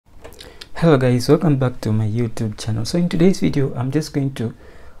Hello guys, welcome back to my YouTube channel. So in today's video I'm just going to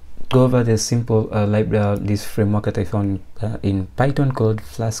go over the simple this framework that I found in Python called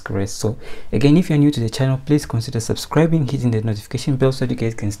Flask-REST. So again, if you're new to the channel, please consider subscribing, hitting the notification bell so that you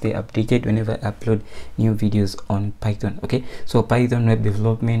guys can stay updated whenever I upload new videos on Python. Okay, so Python, web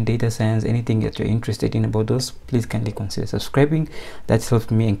development, data science, anything that you're interested in about those, please kindly consider subscribing. That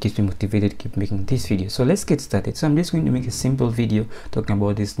helps me and keeps me motivated to keep making this video. So let's get started. So I'm just going to make a simple video talking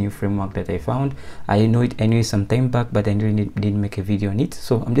about this new framework that I found. I know it anyway some time back, but I really didn't make a video on it.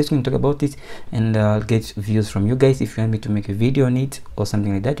 So I'm just going to talk about it and get views from you guys. If you want me to make a video on it or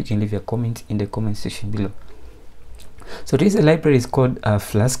something like that, you can leave your comment in the comment section below. So this library is called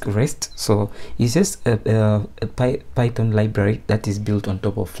Flask-REST. So it's just a Python library that is built on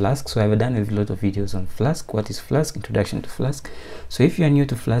top of Flask. So I've done a lot of videos on Flask. What is Flask? Introduction to Flask. So if you are new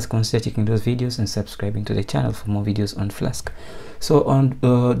to Flask, consider checking those videos and subscribing to the channel for more videos on Flask. So on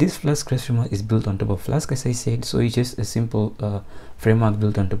this Flask-REST framework is built on top of Flask, as I said. So it's just a simple framework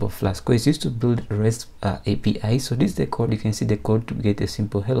built on top of Flask. So it's used to build REST API. So this is the code. You can see the code to get a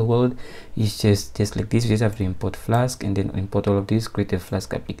simple hello world. It's just like this. You just have to import Flask and then import all of this, create a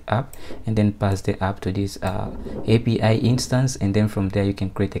Flask app, and then pass the app to this API instance. And then from there you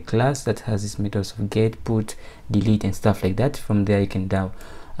can create a class that has these methods of get, put, delete, and stuff like that. From there you can now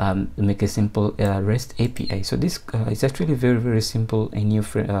make a simple REST API. So this is actually very simple and new.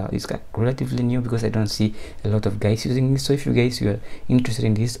 It's relatively new because I don't see a lot of guys using this. So if you guys are interested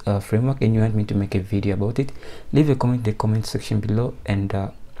in this framework and you want me to make a video about it, leave a comment in the comment section below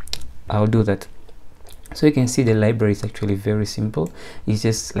and I'll do that. So you can see the library is actually very simple. It's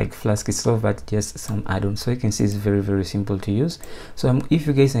just like Flask itself, but just some add-ons. So you can see it's very simple to use. So if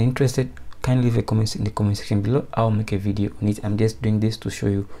you guys are interested, kindly leave a comment in the comment section below. I'll make a video on it. I'm just doing this to show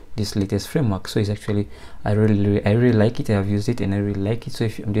you this latest framework. So it's actually I really like it. I have used it and I really like it. So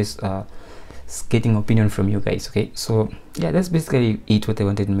if I'm just getting opinion from you guys. Okay, so yeah, that's basically it, what I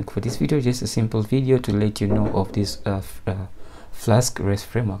wanted to make for this video. Just a simple video to let you know of this Flask-REST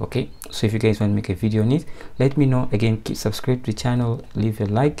framework. Okay, so if you guys want to make a video on it, let me know. Again, keep subscribe to the channel, leave a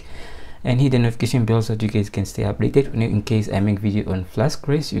like, and hit the notification bell so that you guys can stay updated. In case I make video on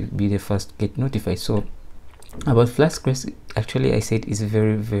Flask-REST, you'll be the first to get notified. So about Flask-REST, actually I said it's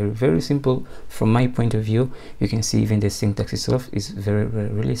very simple from my point of view. You can see even the syntax itself is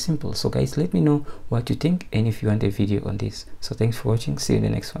really simple. So guys, let me know what you think and if you want a video on this. So thanks for watching. See you in the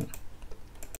next one.